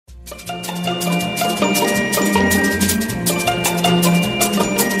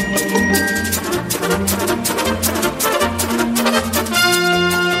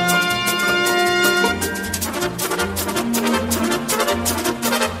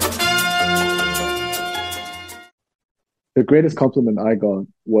the greatest compliment I got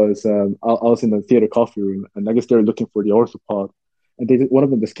was I was in the theater coffee room, and I guess they were looking for the orthopod, and one of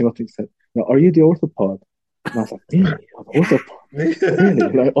them just came up to me and said, "Are you the orthopod?" And I was like, "Really? I'm the orthopod?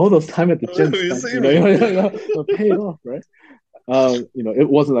 Really? Like all those time at the gym You spent, see me? paid off, right?" It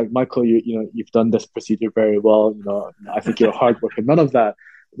wasn't like Michael, you've done this procedure very well. I think you're a hard worker. None of that.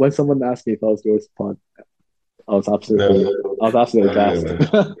 When someone asked me if I was the orthopod, No, I was absolutely yeah,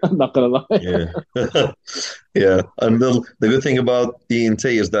 gassed. man. I'm not gonna lie. Yeah. Yeah. And the good thing about ENT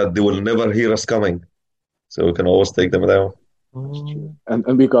is that they will never hear us coming. So we can always take them down. True.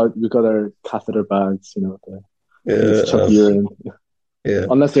 And we got our catheter bags, to Yeah. just chuck urine. Yeah.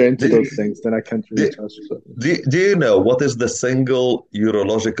 Unless they're into Do, those things, then I can't really do, trust. But do you know what is the single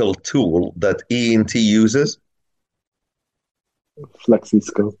urological tool that ENT uses? flexi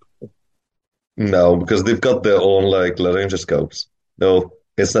scope. No, because they've got their own like laryngoscopes. No,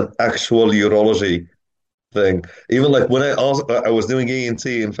 it's an actual urology thing. Even like when I was doing ENT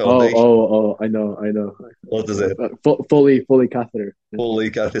in Oh, foundation. oh, oh! I know. What is it? Foley-Catheter for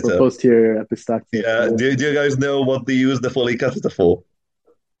Foley-Catheter. posterior epistaxis. Yeah. Do you guys know what they use the Foley-Catheter for?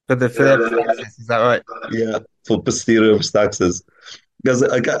 For the epistaxis, is that right? Yeah, for posterior epistaxis. Because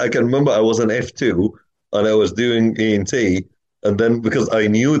I can remember I was an F2 and I was doing ENT, and then because I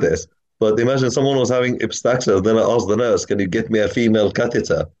knew this, but imagine someone was having epistaxis, then I asked the nurse, "Can you get me a female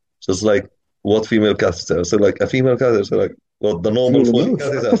catheter?" So it's like, "What female catheter?" So like a female catheter. So like, well, the normal Through the Foley nose.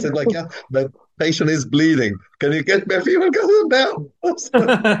 catheter. I said like, "Yeah, the patient is bleeding. Can you get me a female catheter now?"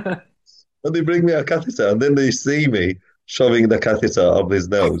 And they bring me a catheter, and then they see me shoving the catheter up his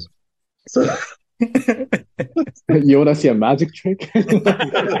nose. So You want to see a magic trick?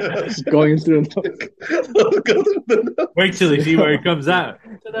 Going through Wait till you see where it comes out.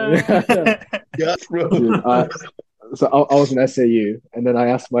 yeah, yeah, dude. bro. So I was an SAU, and then I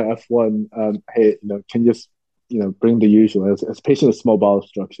asked my F1, hey, can you just, bring the usual as patient with small bowel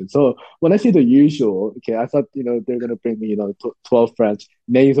obstruction. So when I say the usual, okay, I thought, they're gonna bring me, 12 French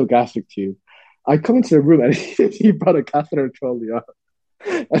nasal gastric tube. I come into the room and he brought a catheter trolley up,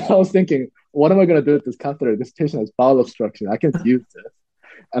 and I was thinking, what am I gonna do with this catheter? This patient has bowel obstruction. I can't use this.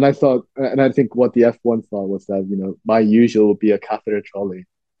 And I thought, and I think what the F1 thought was that, my usual would be a catheter trolley.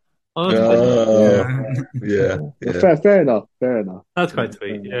 Oh, that's quite, Oh, Yeah. yeah, yeah. Fair enough. Fair enough. that's quite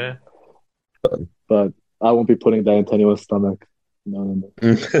sweet. Yeah. But I won't be putting that into anyone's stomach. No, no, no.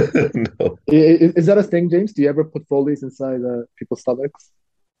 No. Is that a thing, James? Do you ever put Foley's inside people's stomachs?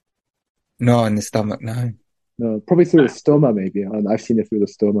 No, in the stomach, no. No, probably through the stoma, maybe. And I've seen it through the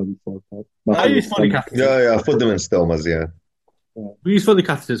stoma before, but not I through the use Foley stomach. catheters. Yeah, I put them in stomas, yeah. Yeah. We use Foley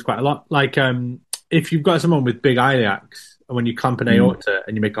catheters quite a lot. Like, if you've got someone with big iliacs, and when you clamp an aorta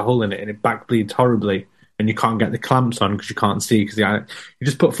and you make a hole in it and it back bleeds horribly, and you can't get the clamps on because you can't see because you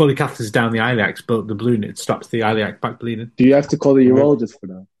just put Foley catheters down the iliacs, build the balloon, it stops the iliac back bleeding. Do you have to call the urologist for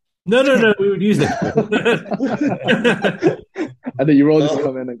that? No, we would use it. And the urologist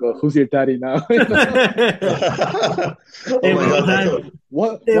come in and go, "Who's your daddy now?" Oh Hey, my well God. done.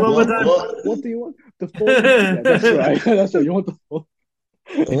 What? Hey, What? well What? done. What do you want? The Foley? Yeah, that's right. That's right. You want the Foley?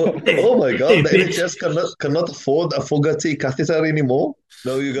 Oh my God, Hey, the bitch. NHS cannot afford a Fogarty catheter anymore.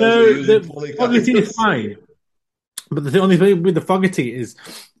 No, you guys are No, using the Foley Fogarty is catheters. fine. But the only thing with the Fogarty is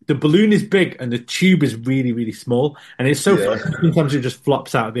the balloon is big and the tube is really, really small. And it's so Yeah. sometimes it just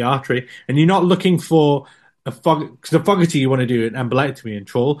flops out of the artery. And you're not looking for because the Fogarty you want to do an embolectomy and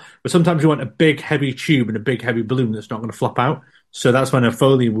trawl, but sometimes you want a big, heavy tube and a big, heavy balloon that's not going to flop out. So that's when a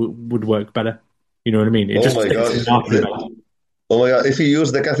Foley would work better. You know what I mean? It Oh just my fits God. in the artery better. Oh my God, if you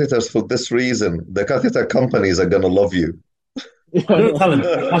use the catheters for this reason, the catheter companies are gonna love you. Yeah, I I don't know. tell him.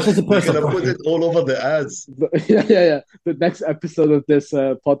 That's just a They're personal gonna put it preference. all over the ads. Yeah. The next episode of this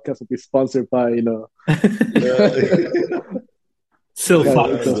podcast will be sponsored by, Yeah.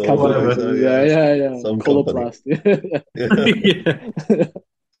 Silfax those or whatever. capital. Yeah. Yeah. Some company. Coloplast. Yeah.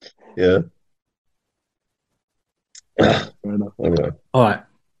 Yeah. Yeah. Fair enough. Okay. All right.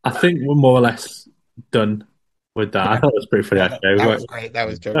 I think we're more or less done with that. I thought it was pretty funny, actually. That was great. That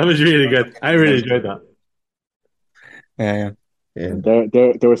was That joking. was really good. I really enjoyed that. Yeah. Yeah.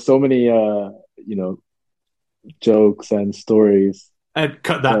 There were so many, jokes and stories. Cut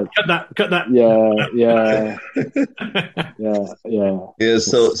that. Cut that. Yeah. Yeah,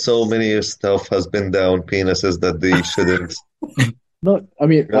 so many stuff has been down penises that they shouldn't. No, I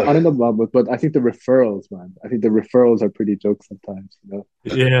mean, I Yeah. don't know about, but I think the referrals, man. I think the referrals are pretty jokes sometimes.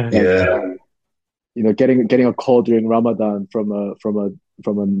 Yeah. Yeah. Getting a call during Ramadan from a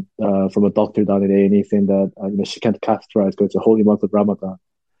doctor down in A&E saying that she can't catheterize because it's a holy month of Ramadan.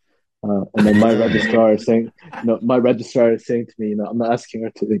 And then my registrar is saying to me, I'm not asking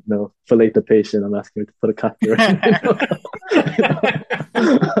her to, fillet the patient. I'm asking her to put a catheter in.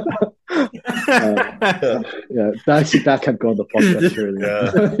 Yeah, that can't go on the podcast, surely.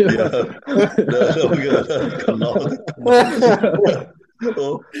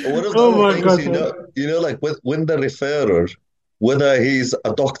 One of the other things, like when the referrer, whether he's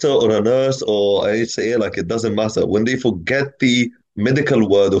a doctor or a nurse or a HCA, like it doesn't matter. When they forget the medical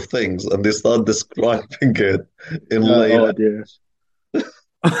word of things and they start describing it in oh dear.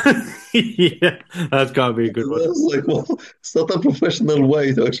 Yeah, that's gotta be a good one. It's like, well, it's not a professional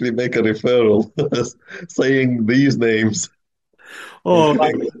way to actually make a referral, saying these names. Oh,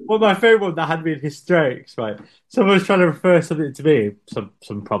 my favorite one that had me in hysterics, right? Someone was trying to refer something to me,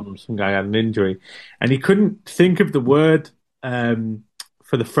 some problem, some guy had an injury, and he couldn't think of the word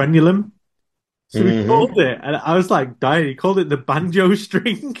for the frenulum. So he called it, and I was like dying. He called it the banjo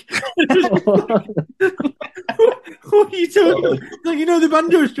string. What are you talking about? Like, the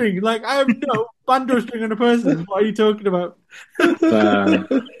banjo string. Like, I have no banjo string on a person. What are you talking about? It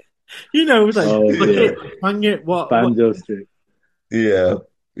was like, hang it, what? Banjo string. Yeah.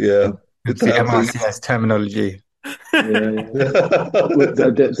 It's the MRCS terminology. Yeah.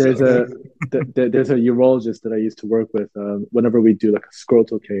 There's a urologist that I used to work with. Whenever we do like a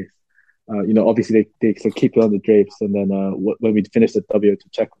scrotal case, obviously they keep it on the drapes, and then when we finish the W to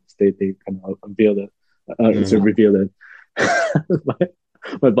check, they kind of unveil it, reveal it.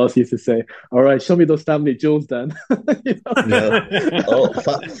 my boss used to say, "All right, show me those family jewels, then."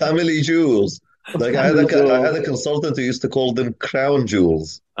 Family jewels. Like I had a consultant who used to call them crown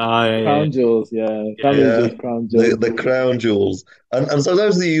jewels. Crown jewels, Family jewels, crown jewels. The crown jewels, and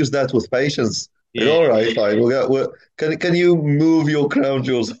sometimes they use that with patients. Yeah. All right, fine. Can you move your crown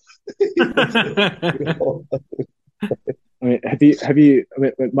jewels? Have you,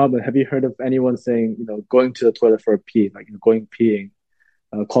 Mama, have you heard of anyone saying, going to the toilet for a pee, like going peeing,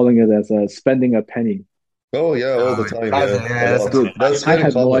 calling it as spending a penny? Oh yeah, all the time. That's I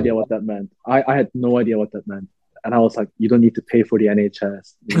had no idea what that meant. I had no idea what that meant, and I was like, "You don't need to pay for the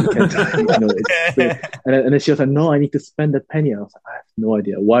NHS." And then she was like, "No, I need to spend a penny." I was like, "I have no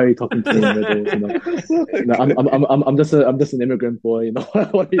idea. Why are you talking to me in the middle?" I'm just an immigrant boy.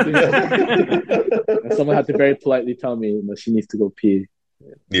 What are you doing? And someone had to very politely tell me, she needs to go pee.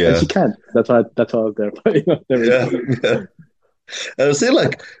 Yeah, and she can't. That's why I was there. Yeah. And I say,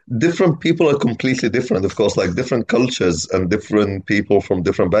 like, different people are completely different, of course, like different cultures and different people from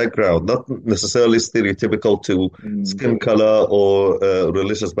different background, not necessarily stereotypical to skin color or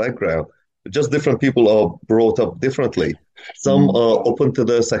religious background. Just different people are brought up differently. Some are open to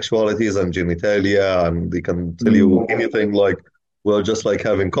their sexualities and genitalia, and they can tell you anything like, well, just like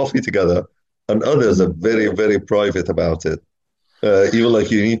having coffee together. And others are very, very private about it. Even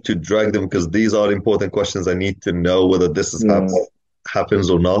like you need to drag them because these are important questions. I need to know whether this is happens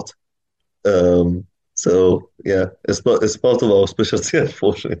or not. So yeah, it's part of our specialty,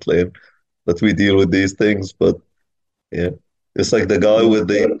 unfortunately, that we deal with these things. But yeah, it's like the guy with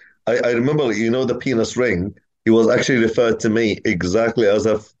the. I remember, the penis ring. He was actually referred to me exactly as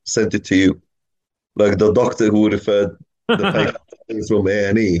I've sent it to you, like the doctor who referred the patient from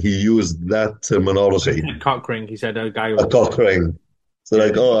A&E, he used that terminology. Cock ring, he said, a cock ring. So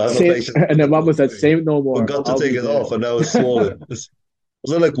like, I have a patient. And then mom was like, "Say no more. Forgot to take it off, and now it's swollen." I was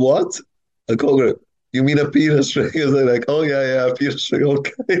like, "What? A cock ring? You mean a penis ring?" I was like, "Oh yeah, a penis ring.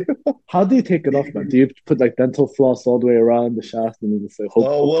 Okay." How do you take it off, man? Do you put like dental floss all the way around the shaft and you just like?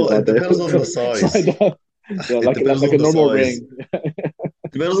 It depends on the size. Like a normal ring.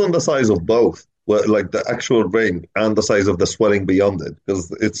 Depends on the size of both. Well, like the actual ring and the size of the swelling beyond it,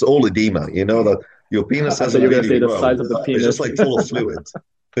 because it's all edema. You know that your penis has you're going to say the size of the penis. It's just like full of fluid.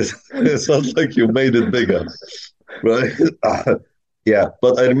 It's not like you made it bigger, right? Yeah,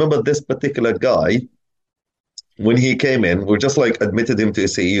 but I remember this particular guy, when he came in, we just like admitted him to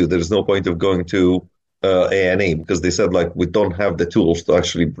SAU. There's no point of going to A&E because they said like we don't have the tools to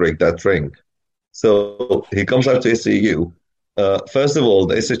actually break that ring. So he comes out to SAU. First of all,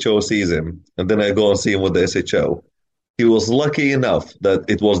 the SHO sees him, and then I go and see him with the SHO. He was lucky enough that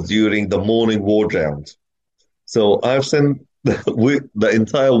it was during the morning ward round. So I've sent the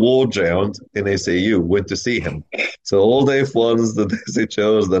entire ward round in SAU went to see him. So all the F1s, the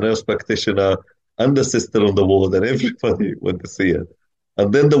SHOs, the nurse practitioner, and the sister on the ward, and everybody went to see it.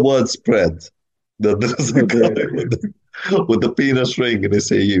 And then the word spread that there's a guy with the penis ring in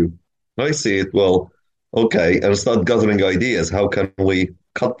SAU. I see it, well, okay, and start gathering ideas. How can we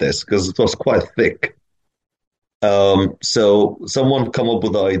cut this? Because it was quite thick. So someone come up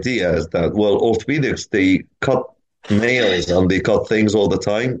with the idea is that, well, orthopedics, they cut nails and they cut things all the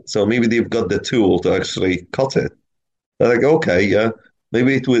time. So maybe they've got the tool to actually cut it. They're like, okay, yeah,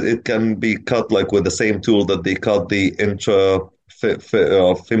 maybe it can be cut like with the same tool that they cut the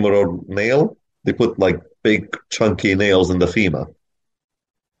femoral nail. They put like big chunky nails in the femur.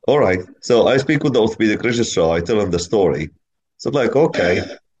 All right. So I speak with the orthopedic registrar. I tell him the story. So like, okay,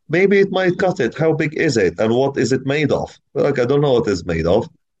 maybe it might cut it. How big is it? And what is it made of? Like, I don't know what it's made of.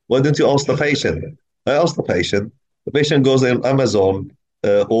 Why don't you ask the patient? I asked the patient. The patient goes in Amazon,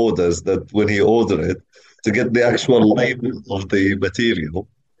 orders that when he order it to get the actual label of the material.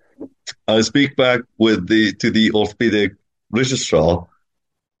 I speak back with the to the orthopedic registrar,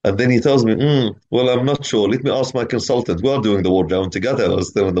 and then he tells me, well, I'm not sure. Let me ask my consultant. We are doing the ward round together. It was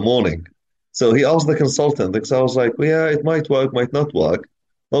still in the morning. So he asked the consultant, because I was like, well, yeah, it might work, might not work.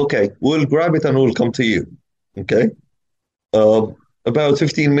 Okay, we'll grab it and we'll come to you. Okay. About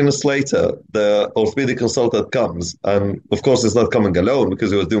 15 minutes later, the orthopedic consultant comes. And of course, he's not coming alone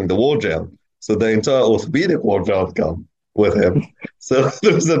because he was doing the ward round. So the entire orthopedic ward round come with him. So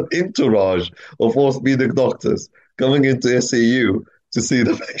there's an entourage of orthopedic doctors coming into SAU to see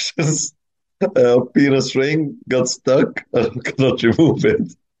the patient's penis ring got stuck and cannot remove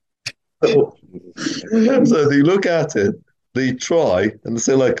it. So, so they look at it, they try, and they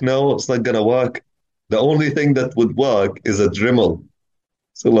say, like, no, it's not going to work. The only thing that would work is a Dremel.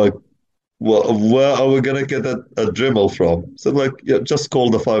 So, like, well, where are we going to get a Dremel from? So, like, yeah, just call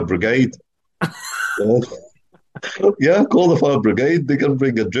the fire brigade. Yeah, call the fire brigade. They can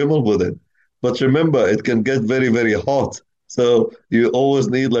bring a Dremel with it. But remember, it can get very, very hot. So you always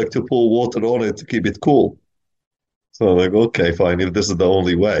need like to pour water on it to keep it cool. So I'm like, okay, fine, if this is the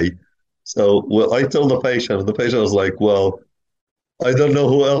only way. So well, I tell the patient was like, well, I don't know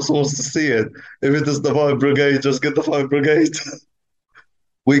who else wants to see it. If it is the fire brigade, just get the fire brigade.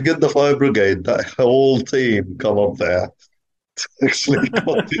 We get the fire brigade. That whole team come up there to actually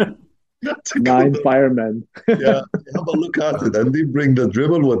Nine firemen. yeah, have a look at it, and they bring the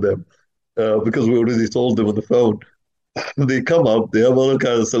dribble with them because we already told them on the phone. They come up, they have a look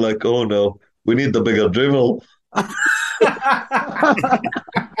at us, they're like, oh no, we need the bigger dribble.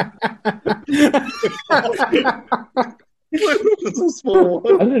 It's a small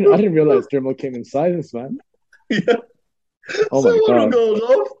one. I didn't realize Dremel came in sizes, man. Yeah. Oh So my one god, goes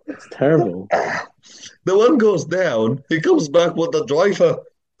off, it's terrible. the one goes down, he comes back with the driver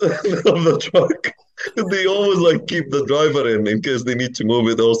of the truck. They always like keep the driver in case they need to move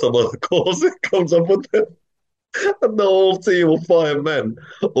it or some other cause. It comes up with them. And the whole team of five men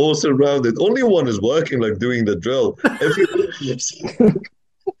all surrounded. Only one is working, like doing the drill.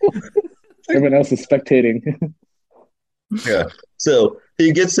 Everyone else is spectating. Yeah. So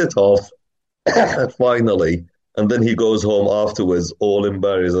he gets it off finally, and then he goes home afterwards, all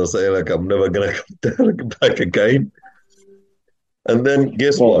embarrassed and saying, like, I'm never gonna come back again. And then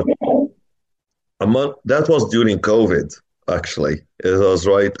guess what? That was during COVID, actually. It was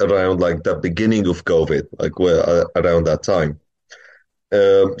right around like the beginning of COVID, like around that time.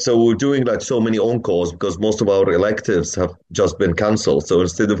 So we're doing like so many on-calls because most of our electives have just been cancelled. So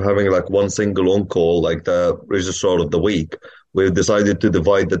instead of having like one single on-call, like the registrar of the week, we've decided to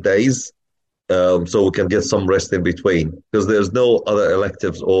divide the days so we can get some rest in between because there's no other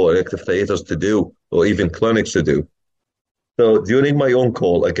electives or elective theaters to do or even clinics to do. So during my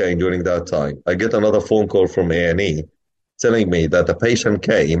on-call, again, during that time, I get another phone call from A&E telling me that the patient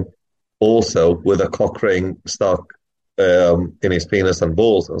came also with a cock ring stuck in his penis and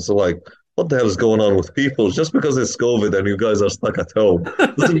balls. And so, like, what the hell is going on with people? Just because it's COVID and you guys are stuck at home, I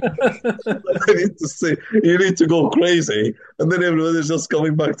need to see. You need to go crazy, and then everybody's just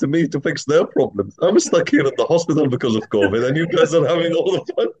coming back to me to fix their problems. I'm stuck here in the hospital because of COVID, and you guys are having all the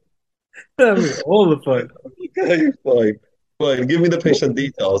fun. All the fun. Okay, fine. Fine, give me the patient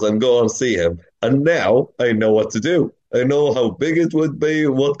details and go and see him. And now I know what to do. I know how big it would be,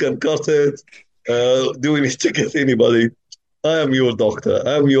 what can cut it. Do we need to get anybody? I am your doctor.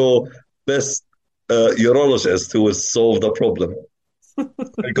 I'm your best urologist who will solve the problem.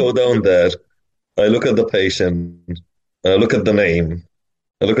 I go down there. I look at the patient. I look at the name.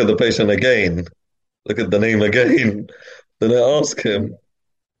 I look at the patient again. Look at the name again. Then I ask him,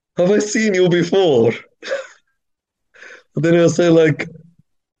 have I seen you before? And then he'll say, like,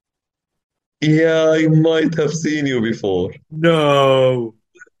 yeah, I might have seen you before. No.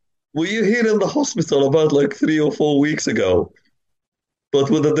 Were you here in the hospital about like 3 or 4 weeks ago? But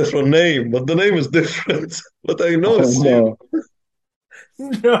with a different name. But the name is different. But I know Oh it's no.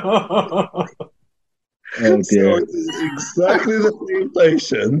 you. No. Oh So dear. it is exactly the same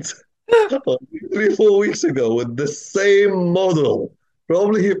patient 3 or 4 weeks ago with the same model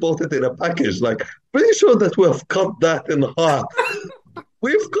Probably he bought it in a package. Like, pretty sure that we have cut that in half.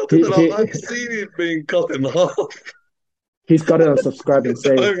 We've cut it in half. I've seen it being cut in half. He's got it on subscribe and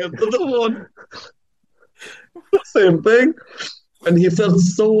save. Another one. Same thing. And he felt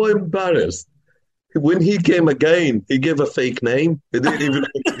so embarrassed. When he came again, he gave a fake name. He didn't even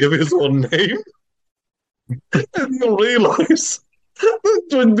give his own name. And you realize that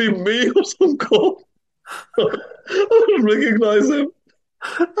would be me or some call. I don't recognize him.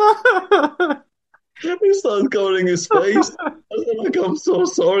 He started covering his face. I was like, I'm so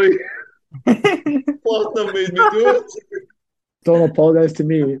sorry. Partner made me do it. Don't apologize to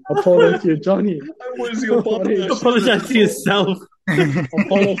me. Apologize to Johnny. And where's your partner? Apologize to yourself.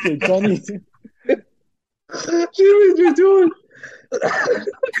 Apologize to Johnny. She made me do it.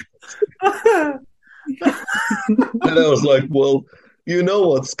 And I was like, well, you know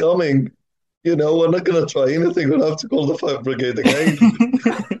what's coming. You know, we're not going to try anything. We'll have to call the fire brigade again.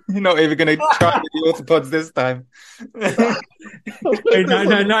 You're not even going to try with the orthopods this time. Hey,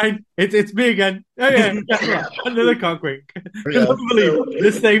 999. It's me again. Oh, yeah. Another cockring. Yeah, Unbelievable.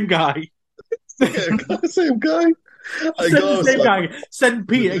 The same guy. Same guy. Same guy. Send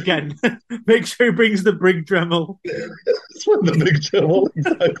Pete again. Make sure he brings the big Dremel. It's when the big Dremel,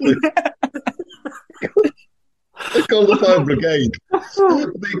 exactly. They call the fire brigade.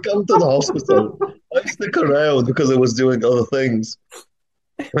 They come to the hospital. I stick around because I was doing other things.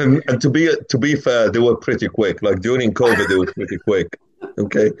 And to be fair, they were pretty quick. Like during COVID, they were pretty quick.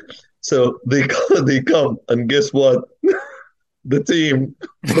 Okay, so they come, and guess what? The team,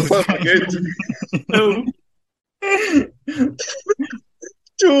 the fire brigade. No.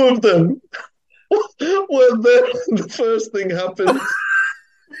 Two of them were there. The first thing happened.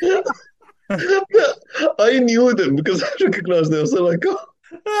 I knew them because I recognized them. So like, oh,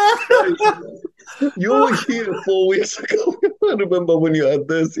 you were here 4 weeks ago. I remember when you had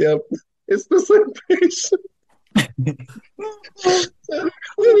this. Yeah, it's the same patient.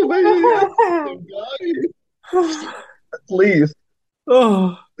 At least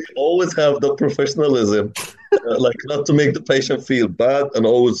we always have the professionalism, like not to make the patient feel bad and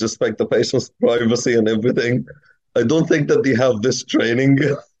always respect the patient's privacy and everything. I don't think that they have this training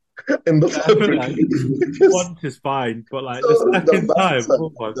in the fabric. Once is fine, but like the second time,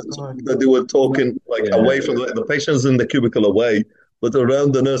 that they were talking like away from the patients in the cubicle away, but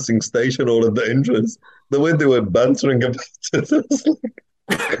around the nursing station or at the entrance, the way they were bantering about it, it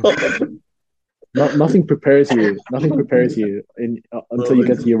was like, nothing prepares you. Nothing prepares you until you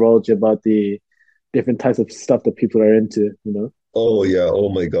get to urology about the different types of stuff that people are into. You know. Oh yeah! Oh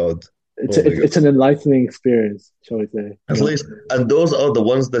my God! It's an enlightening experience, shall we say? At least, and those are the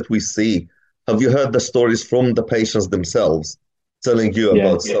ones that we see. Have you heard the stories from the patients themselves telling you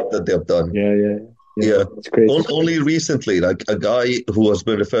about stuff that they've done? Yeah. It's crazy. Only recently, like a guy who has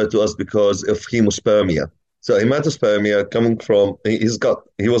been referred to us because of hemospermia. So hematospermia coming from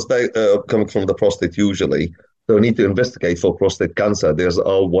coming from the prostate usually. So we need to investigate for prostate cancer. There's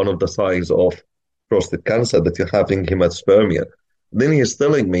one of the signs of prostate cancer that you're having hematospermia. Then he's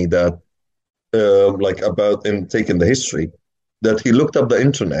telling me that, taking the history, that he looked up the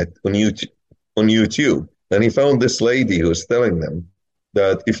internet on YouTube, and he found this lady who was telling them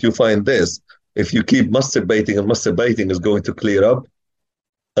that if you find this, if you keep masturbating, and masturbating is going to clear up,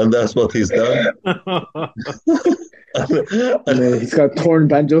 and that's what he's done. and he's got torn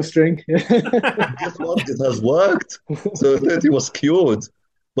banjo string. Guess what? It has worked. So that he was cured,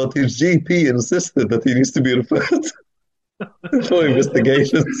 but his GP insisted that he needs to be referred for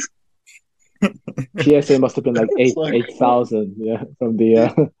investigations. PSA must have been like 8,000, from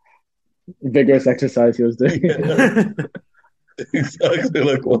the vigorous exercise he was doing. Exactly,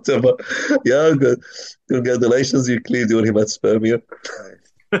 like whatever. Yeah, good. Congratulations, you cleared your hematospermia.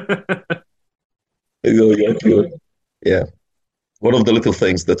 Yeah. One of the little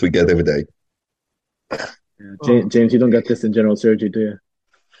things that we get every day. James, you don't get this in general surgery, do you?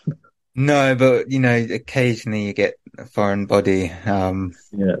 No, but occasionally you get a foreign body.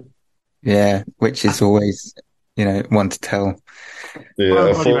 Which is always, one to tell.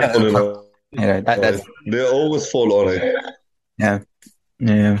 That's they always fall on it. Yeah.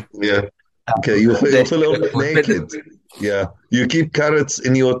 Okay, you feel naked. Yeah, you keep carrots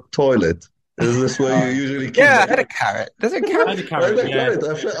in your toilet. Is this where you usually keep? Yeah, I had a carrot. There's a carrot.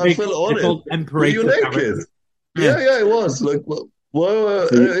 I fell on it. Were you naked? Yeah, it was like. Well,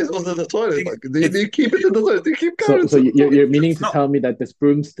 it was in the toilet. Like, do you keep it in the toilet? Do you keep carrots? So you're meaning to tell me that this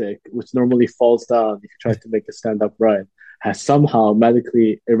broomstick, which normally falls down if you try to make it stand upright, has somehow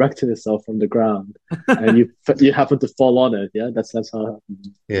magically erected itself from the ground, and you happen to fall on it? Yeah, that's how it happens.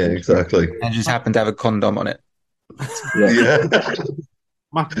 Yeah, exactly. And just happen to have a condom on it. Yeah.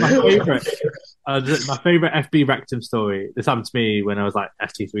 my favorite, my favorite FB rectum story. This happened to me when I was like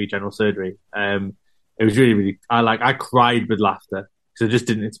FT3 general surgery. It was really. I cried with laughter because I just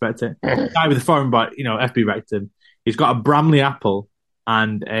didn't expect it. Guy with a foreign bite, FB rectum. He's got a Bramley apple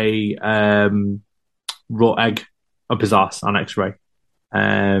and a raw egg up his arse on X-ray.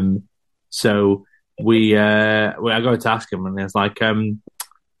 So I go to ask him, and it's like,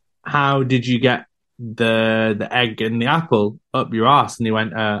 how did you get the egg and the apple up your arse? And he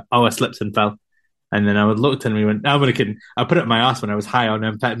went, I slipped and fell. And then I looked at him and he went, no, I'm only kidding. I put it in my arse when I was high on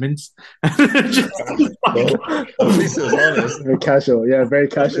amphetamines. This is honest. Very casual. Yeah, very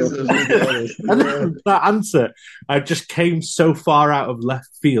casual. And then that answer, I just came so far out of left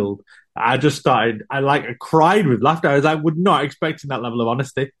field. I just started, I cried with laughter. I was like, would not expecting that level of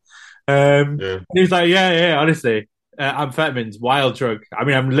honesty. And he was like, yeah, honestly, amphetamines, wild drug. I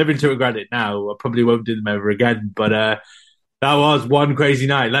mean, I'm living to regret it now. I probably won't do them ever again, but that was one crazy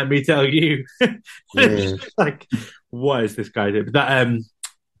night, let me tell you. Like, what is this guy doing? But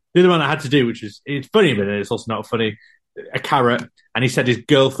the other one I had to do, which is, it's funny, but it's also not funny, a carrot, and he said his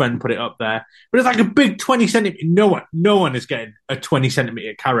girlfriend put it up there. But it's like a big 20 centimetre, no one is getting a 20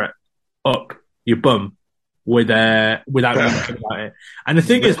 centimetre carrot up your bum without thinking about it. And the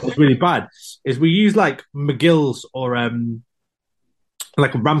thing is, what's really bad is we use like McGill's or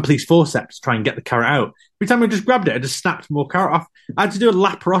like a Rampley's forceps to try and get the carrot out. Every time I just grabbed it, I just snapped more carrot off. I had to do a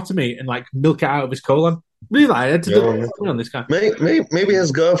laparotomy and like milk it out of his colon. Really, I had to do it on this guy. Maybe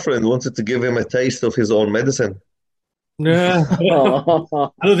his girlfriend wanted to give him a taste of his own medicine. Yeah, I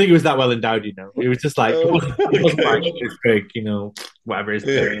don't think it was that well endowed. It was just like it wasn't like it's big, whatever it is.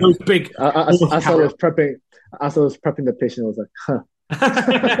 Yeah. It was big. As I was prepping the patient, I was like,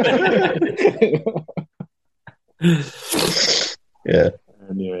 Yeah.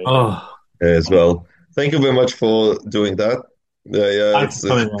 Anyway. As well. Thank you very much for doing that. It's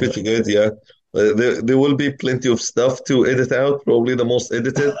pretty good. Yeah. There will be plenty of stuff to edit out, probably the most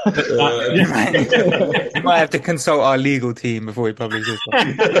edited. You might have to consult our legal team before we publish this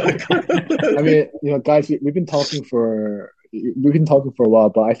one. I mean, guys, we've been talking for a while,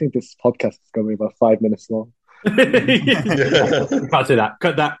 but I think this podcast is going to be about 5 minutes long. Can't say that.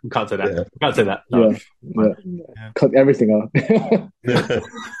 Cut that. Can't say that. Yeah. Can't say that. No. Yeah. Cut everything out.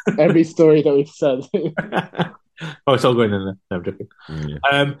 Every story that we've said. It's all going in there. No, I'm joking.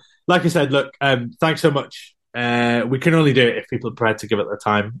 Yeah. Like I said, look, thanks so much. We can only do it if people are prepared to give it their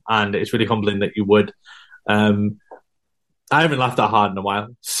time, and it's really humbling that you would. I haven't laughed that hard in a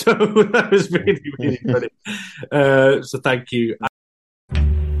while, so that was really, really funny. So thank you.